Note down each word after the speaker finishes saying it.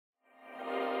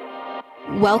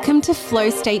Welcome to Flow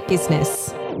State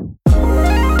Business.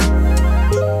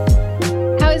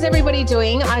 How is everybody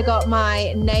doing? I got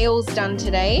my nails done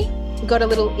today. Got a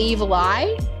little evil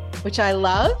eye, which I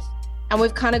love. And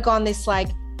we've kind of gone this like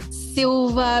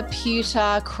silver,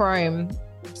 pewter, chrome.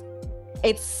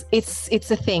 It's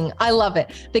a thing. I love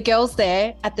it. The girls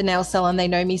there at the nail salon, they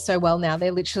know me so well now.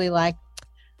 They're literally like,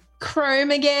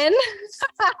 chrome again.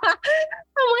 I'm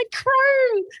like,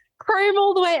 chrome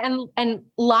all the way. And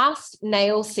last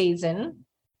nail season,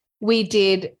 we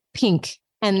did pink,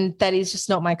 and that is just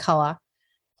not my color.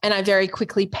 And I very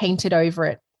quickly painted over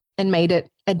it and made it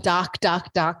a dark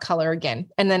color again.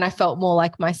 And then I felt more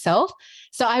like myself.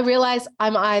 So I realized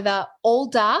I'm either all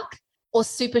dark or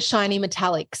super shiny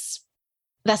metallics.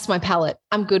 That's my palette.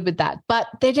 I'm good with that. But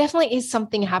there definitely is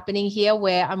something happening here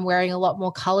where I'm wearing a lot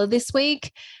more color this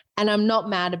week, and I'm not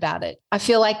mad about it. I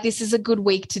feel like this is a good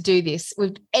week to do this.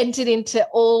 We've entered into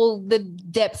all the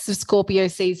depths of Scorpio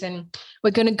season.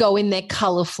 We're going to go in there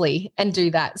colorfully and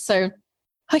do that. So,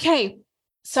 okay.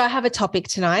 So I have a topic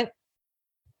tonight.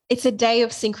 It's a day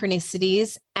of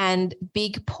synchronicities and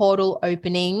big portal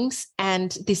openings.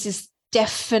 And this is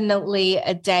definitely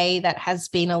a day that has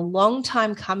been a long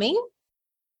time coming.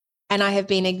 And I have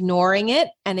been ignoring it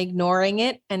and ignoring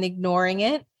it and ignoring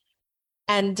it.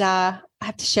 And I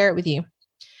have to share it with you.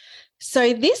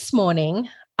 So this morning,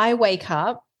 I wake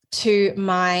up to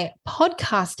my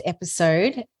podcast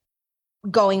episode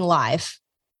going live.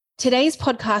 Today's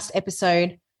podcast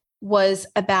episode was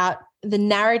about the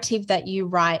narrative that you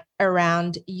write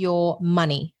around your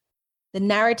money, the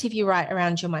narrative you write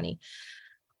around your money.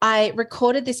 I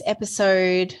recorded this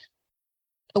episode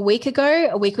a week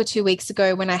or 2 weeks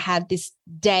ago, when I had this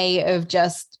day of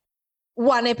just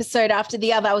one episode after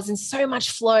the other. I was in so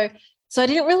much flow. So I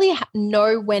didn't really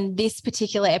know when this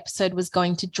particular episode was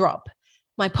going to drop.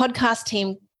 My podcast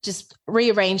team just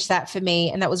rearranged that for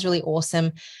me, and that was really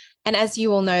awesome. And as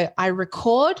you all know, I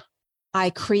record, I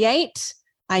create,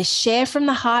 I share from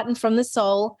the heart and from the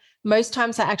soul. Most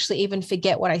times I actually even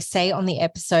forget what I say on the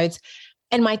episodes.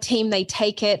 And my team, they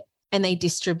take it and they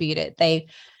distribute it. They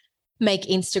make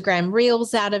Instagram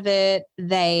reels out of it.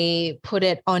 They put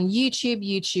it on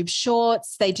YouTube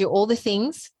Shorts. They do all the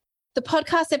things. The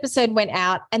podcast episode went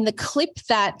out, and the clip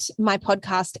that my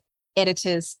podcast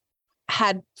editors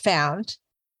had found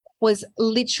was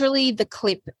literally the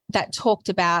clip that talked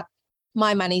about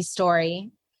my money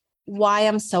story, why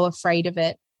I'm so afraid of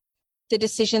it, the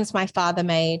decisions my father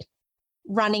made,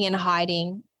 running and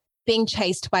hiding, being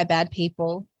chased by bad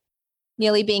people,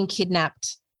 nearly being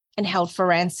kidnapped and held for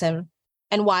ransom,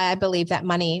 and why I believe that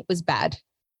money was bad,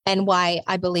 and why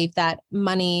I believe that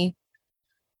money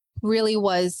really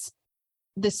was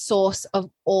the source of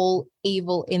all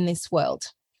evil in this world.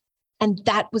 And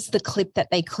that was the clip that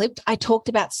they clipped. I talked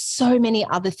about so many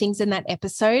other things in that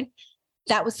episode.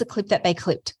 That was the clip that they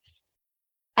clipped.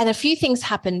 And a few things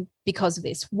happened because of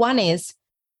this. One is,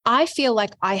 I feel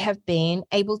like I have been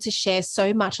able to share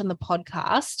so much on the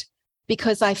podcast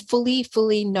because I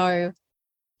fully know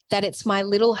that it's my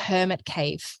little hermit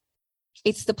cave.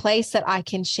 It's the place that I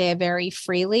can share very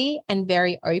freely and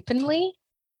very openly.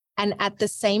 And at the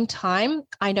same time,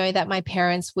 I know that my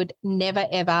parents would never,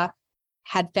 ever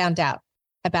had found out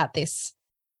about this.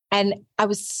 And I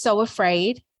was so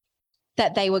afraid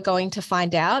that they were going to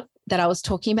find out that I was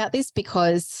talking about this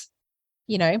because,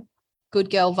 you know, good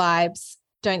girl vibes,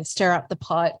 don't stir up the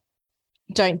pot,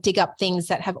 don't dig up things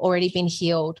that have already been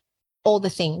healed, all the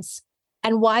things.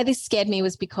 And why this scared me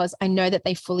was because I know that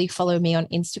they fully follow me on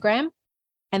Instagram,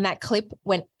 and that clip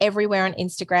went everywhere on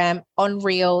Instagram, on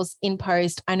Reels, in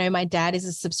post. I know my dad is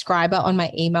a subscriber on my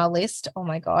email list. Oh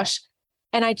my gosh.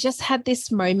 And I just had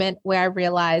this moment where I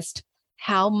realized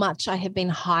how much I have been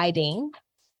hiding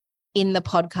in the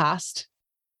podcast.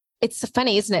 It's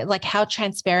funny, isn't it? Like how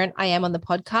transparent I am on the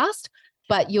podcast,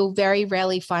 but you'll very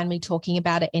rarely find me talking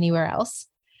about it anywhere else.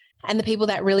 And the people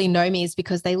that really know me is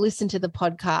because they listen to the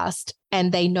podcast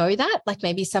and they know that. Like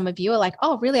maybe some of you are like,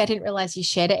 oh, really? I didn't realize you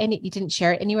shared it and you didn't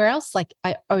share it anywhere else. Like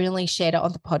I only shared it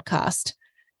on the podcast.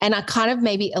 And I kind of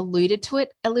maybe alluded to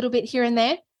it a little bit here and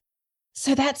there.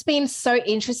 So that's been so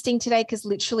interesting today, because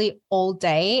literally all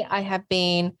day I have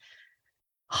been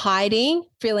hiding,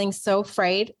 feeling so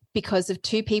afraid because of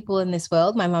two people in this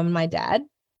world, my mom and my dad,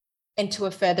 and to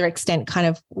a further extent, kind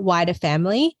of wider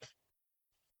family,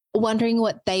 wondering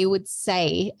what they would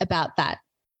say about that.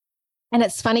 And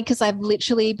it's funny because I've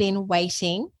literally been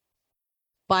waiting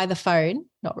by the phone,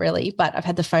 not really, but I've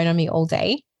had the phone on me all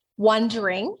day,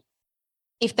 wondering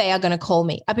if they are going to call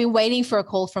me. I've been waiting for a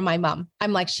call from my mum.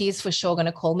 I'm like, she is for sure going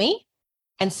to call me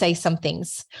and say some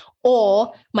things.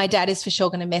 or my dad is for sure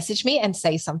going to message me and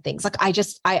say some things. Like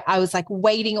I was like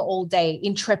waiting all day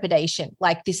in trepidation,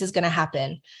 like this is going to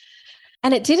happen.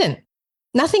 And it didn't.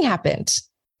 Nothing happened.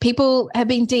 People have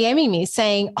been DMing me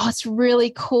saying, oh, it's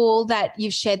really cool that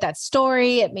you've shared that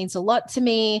story. It means a lot to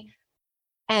me.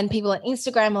 And people on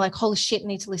Instagram are like, holy shit, I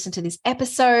need to listen to this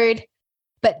episode.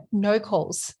 But no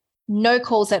calls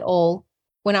at all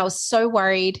when I was so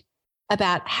worried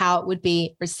about how it would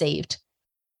be received.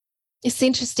 It's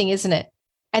interesting, isn't it?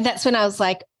 And that's when I was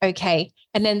like, okay.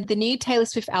 And then the new Taylor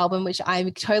Swift album, which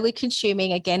I'm totally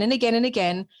consuming again and again and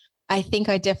again. I think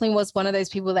I definitely was one of those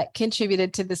people that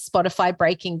contributed to the Spotify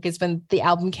breaking, because when the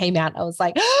album came out, I was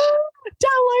like, download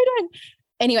it.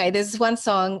 Anyway, there's one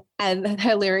song and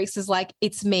her lyrics is like,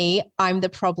 it's me, I'm the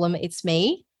problem, it's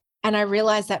me. And I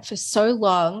realized that for so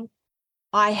long,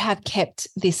 I have kept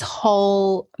this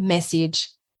whole message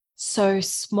so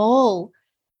small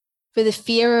for the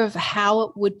fear of how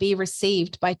it would be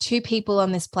received by two people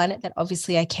on this planet that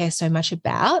obviously I care so much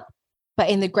about. But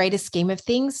in the greater scheme of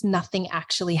things, nothing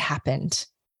actually happened.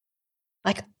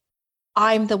 Like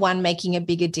I'm the one making a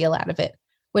bigger deal out of it,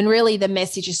 when really the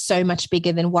message is so much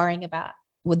bigger than worrying about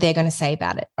what they're going to say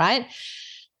about it, right?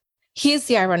 Here's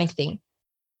the ironic thing.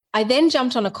 I then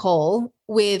jumped on a call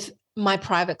with my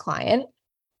private client,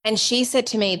 and she said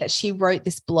to me that she wrote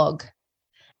this blog,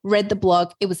 read the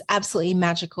blog. It was absolutely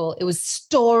magical. It was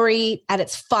story at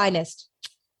its finest.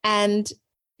 And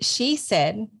she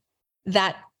said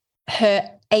that her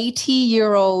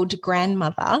 80-year-old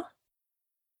grandmother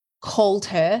called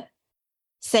her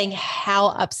saying how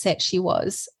upset she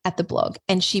was at the blog,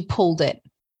 and she pulled it.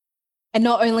 And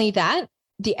not only that,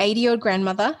 the 80-year-old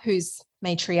grandmother, who's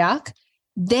matriarch,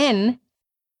 then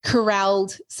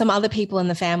corralled some other people in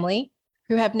the family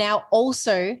who have now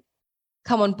also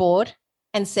come on board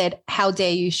and said, how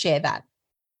dare you share that?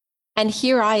 And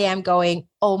here I am going,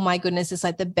 oh my goodness, it's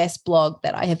like the best blog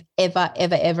that I have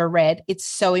ever read. It's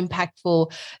so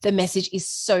impactful. The message is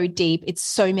so deep. It's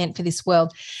so meant for this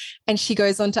world. And she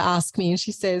goes on to ask me, and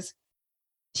she says,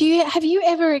 have you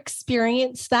ever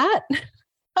experienced that?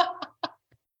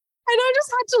 And I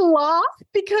just had to laugh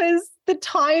because the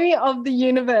timing of the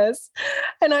universe.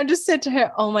 And I just said to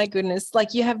her, oh my goodness,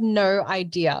 like you have no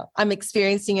idea. I'm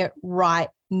experiencing it right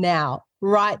now,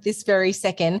 right this very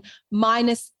second,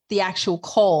 minus the actual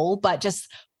call, but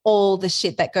just all the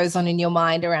shit that goes on in your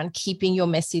mind around keeping your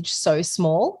message so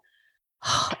small.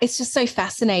 It's just so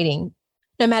fascinating.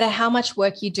 No matter how much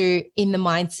work you do in the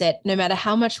mindset, no matter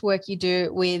how much work you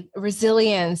do with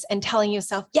resilience and telling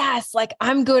yourself, yes, like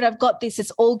I'm good, I've got this,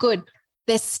 it's all good.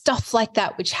 There's stuff like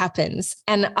that which happens.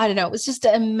 And I don't know, it was just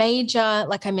a major,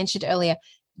 like I mentioned earlier,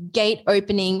 gate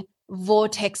opening,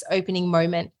 vortex opening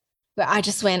moment where I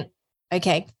just went,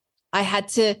 okay, I had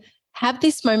to have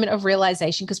this moment of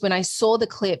realization, because when I saw the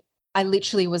clip, I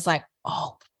literally was like,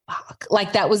 oh, fuck.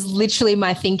 Like that was literally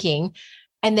my thinking.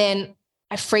 And then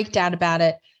I freaked out about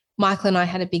it. Michael and I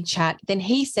had a big chat. Then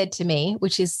he said to me,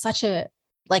 which is such a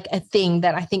thing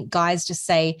that I think guys just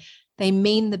say, they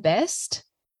mean the best,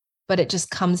 but it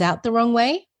just comes out the wrong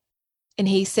way. And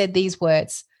he said these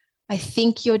words, I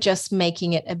think you're just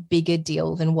making it a bigger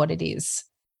deal than what it is.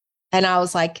 And I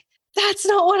was like, that's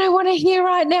not what I want to hear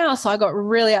right now. So I got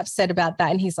really upset about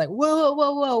that. And he's like,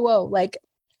 whoa. Like,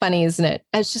 funny, isn't it?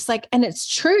 I was just like, and it's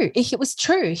true. It was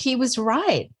true. He was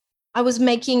right. I was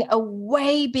making a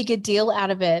way bigger deal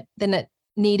out of it than it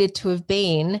needed to have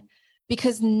been,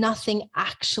 because nothing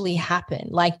actually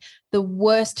happened. Like the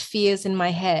worst fears in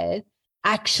my head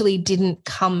actually didn't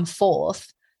come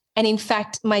forth. And in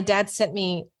fact, my dad sent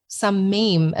me some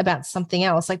meme about something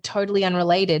else, like totally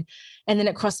unrelated. And then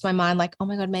it crossed my mind like, oh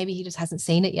my God, maybe he just hasn't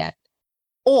seen it yet.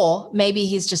 Or maybe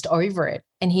he's just over it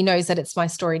and he knows that it's my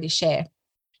story to share.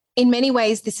 In many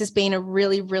ways, this has been a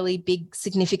really, really big,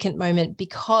 significant moment,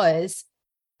 because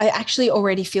I actually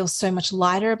already feel so much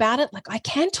lighter about it. Like I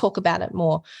can talk about it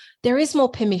more. There is more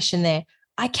permission there.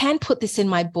 I can put this in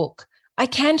my book. I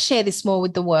can share this more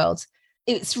with the world.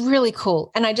 It's really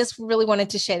cool. And I just really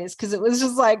wanted to share this because it was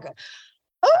just like,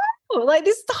 oh, like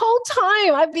this the whole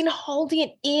time I've been holding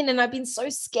it in, and I've been so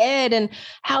scared and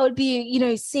how it'd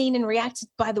be, seen and reacted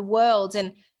by the world.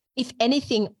 And if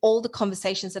anything, all the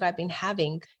conversations that I've been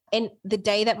having, and the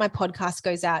day that my podcast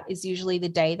goes out is usually the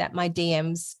day that my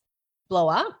DMs blow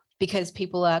up, because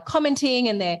people are commenting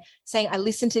and they're saying, I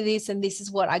listened to this and this is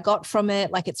what I got from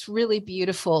it. Like, it's really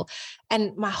beautiful.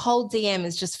 And my whole DM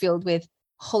is just filled with,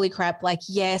 holy crap, like,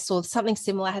 yes, or something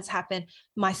similar has happened.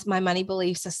 My money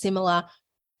beliefs are similar,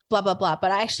 blah, blah, blah.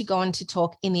 But I actually go on to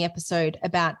talk in the episode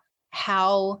about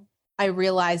how I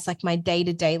realize like my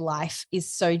day-to-day life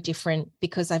is so different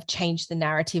because I've changed the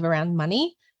narrative around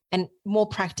money. and more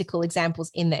practical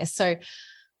examples in there. So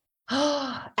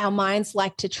our minds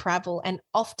like to travel, and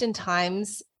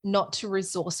oftentimes not to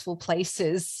resourceful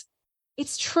places.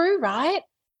 It's true, right?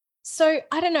 So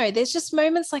I don't know, there's just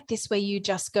moments like this where you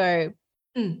just go,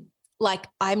 like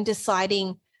I'm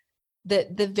deciding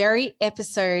that the very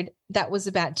episode that was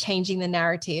about changing the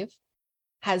narrative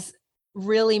has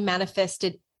really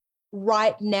manifested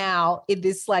right now in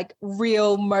this like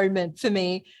real moment for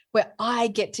me where I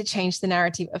get to change the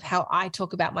narrative of how I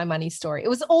talk about my money story. It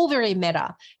was all very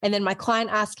meta. And then my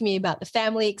client asked me about the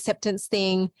family acceptance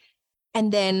thing.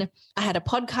 And then I had a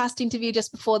podcast interview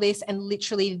just before this, and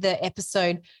literally the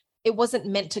episode, it wasn't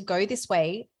meant to go this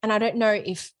way. And I don't know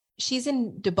if she's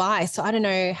in Dubai, so I don't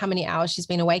know how many hours she's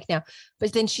been awake now,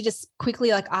 but then she just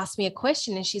quickly like asked me a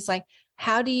question, and she's like,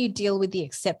 how do you deal with the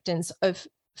acceptance of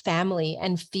family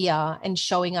and fear and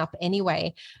showing up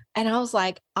anyway? And I was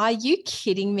like, are you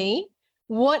kidding me?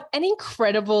 What an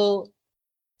incredible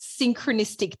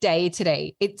synchronistic day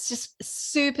today. It's just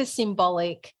super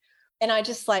symbolic. And I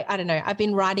just like, I don't know, I've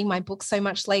been writing my book so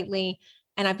much lately,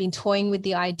 and I've been toying with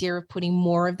the idea of putting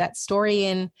more of that story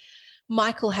in.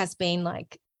 Michael has been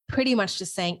like pretty much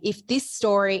just saying, if this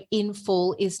story in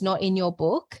full is not in your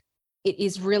book, it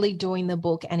is really doing the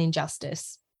book an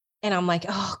injustice. And I'm like,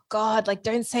 oh God, like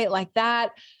don't say it like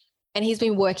that. And he's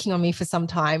been working on me for some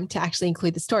time to actually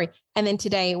include the story. And then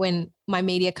today, when my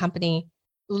media company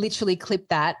literally clipped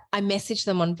that, I messaged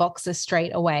them on Voxer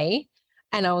straight away.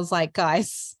 And I was like,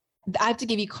 guys, I have to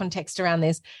give you context around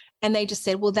this. And they just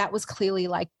said, well, that was clearly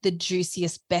like the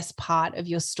juiciest, best part of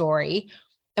your story.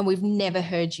 And we've never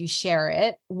heard you share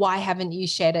it. Why haven't you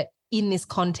shared it in this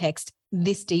context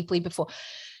this deeply before?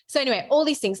 So anyway, all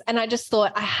these things. And I just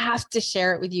thought I have to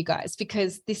share it with you guys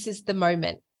because this is the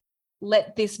moment.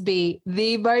 Let this be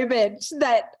the moment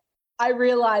that I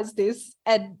realize this.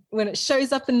 And when it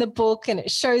shows up in the book and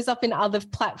it shows up in other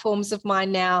platforms of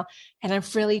mine now, and I'm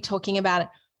really talking about it,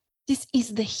 this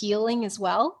is the healing as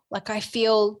well. Like I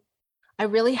feel I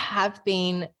really have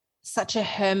been such a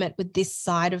hermit with this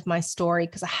side of my story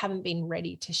because I haven't been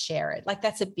ready to share it. Like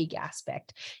that's a big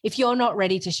aspect. If you're not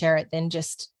ready to share it, then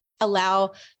just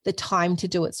allow the time to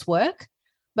do its work.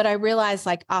 But I realized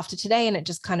like after today, and it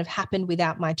just kind of happened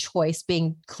without my choice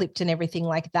being clipped and everything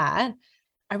like that,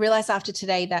 I realized after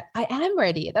today that I am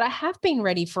ready, that I have been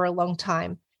ready for a long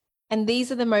time. And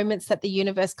these are the moments that the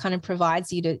universe kind of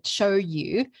provides you to show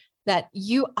you that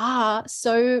you are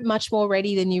so much more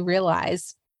ready than you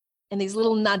realize. And these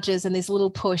little nudges and this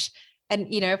little push.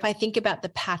 And, you know, if I think about the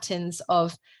patterns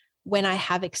of when I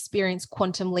have experienced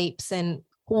quantum leaps and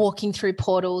walking through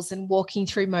portals and walking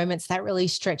through moments that really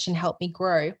stretch and help me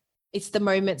grow, it's the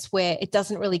moments where it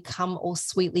doesn't really come all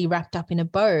sweetly wrapped up in a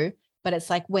bow, but it's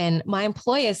like when my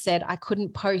employer said I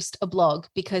couldn't post a blog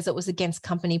because it was against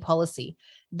company policy.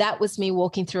 That was me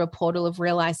walking through a portal of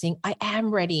realizing I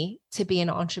am ready to be an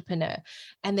entrepreneur.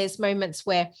 And there's moments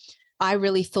where I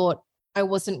really thought I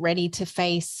wasn't ready to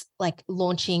face like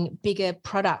launching bigger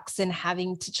products and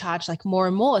having to charge like more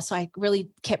and more. So I really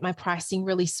kept my pricing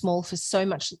really small for so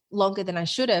much longer than I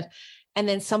should have. And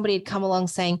then somebody had come along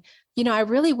saying, you know, I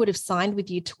really would have signed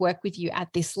with you to work with you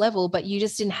at this level, but you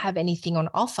just didn't have anything on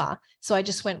offer. So I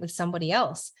just went with somebody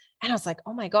else. And I was like,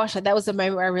 oh my gosh, that was the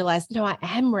moment where I realized, no, I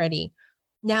am ready.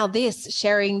 Now this,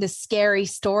 sharing the scary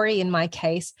story in my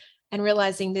case, and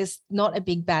realizing there's not a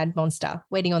big bad monster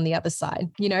waiting on the other side,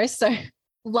 you know? So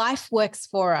life works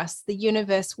for us. The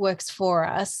universe works for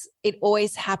us. It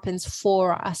always happens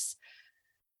for us.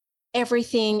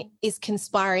 Everything is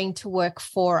conspiring to work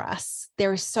for us.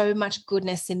 There is so much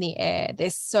goodness in the air.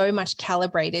 There's so much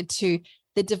calibrated to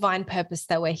the divine purpose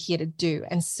that we're here to do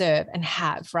and serve and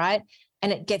have, right?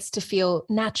 And it gets to feel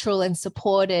natural and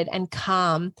supported and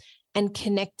calm and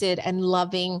connected and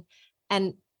loving.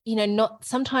 And you know, not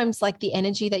sometimes like the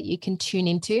energy that you can tune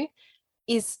into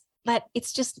is that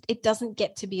it's just, it doesn't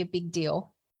get to be a big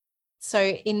deal. So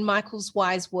in Michael's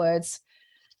wise words,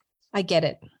 I get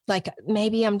it. Like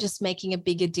maybe I'm just making a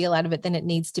bigger deal out of it than it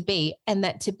needs to be. And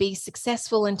that to be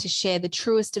successful and to share the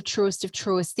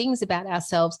truest things about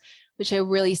ourselves, which are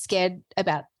really scared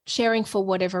about sharing for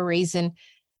whatever reason.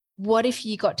 What if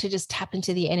you got to just tap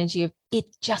into the energy of it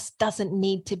just doesn't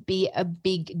need to be a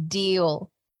big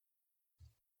deal?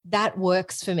 That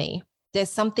works for me. There's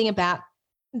something about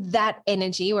that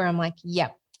energy where I'm like,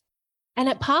 yep. And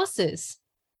it passes.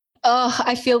 Oh,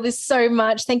 I feel this so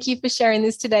much. Thank you for sharing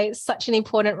this today. It's such an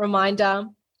important reminder.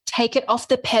 Take it off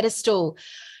the pedestal.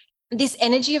 This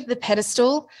energy of the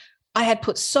pedestal, I had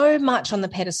put so much on the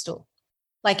pedestal,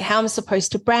 like how I'm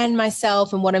supposed to brand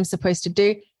myself and what I'm supposed to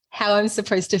do, how I'm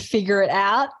supposed to figure it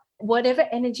out. whatever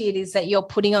energy it is that you're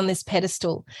putting on this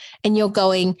pedestal, and you're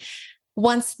going,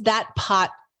 once that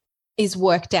part is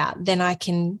worked out, then I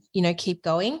can, keep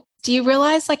going. Do you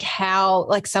realize how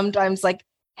sometimes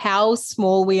how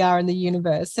small we are in the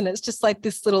universe? And it's just like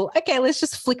this little, okay, let's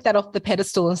just flick that off the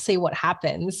pedestal and see what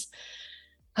happens.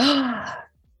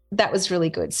 That was really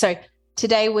good. So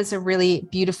today was a really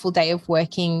beautiful day of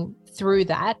working through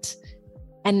that.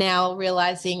 And now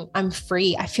realizing I'm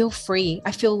free. I feel free.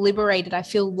 I feel liberated. I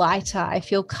feel lighter. I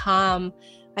feel calm.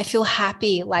 I feel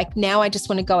happy. Now I just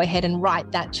want to go ahead and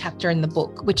write that chapter in the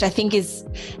book, which I think is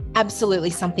absolutely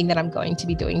something that I'm going to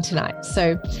be doing tonight.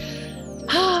 So,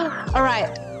 all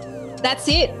right, that's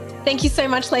it. Thank you so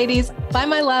much, ladies. Bye,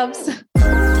 my loves.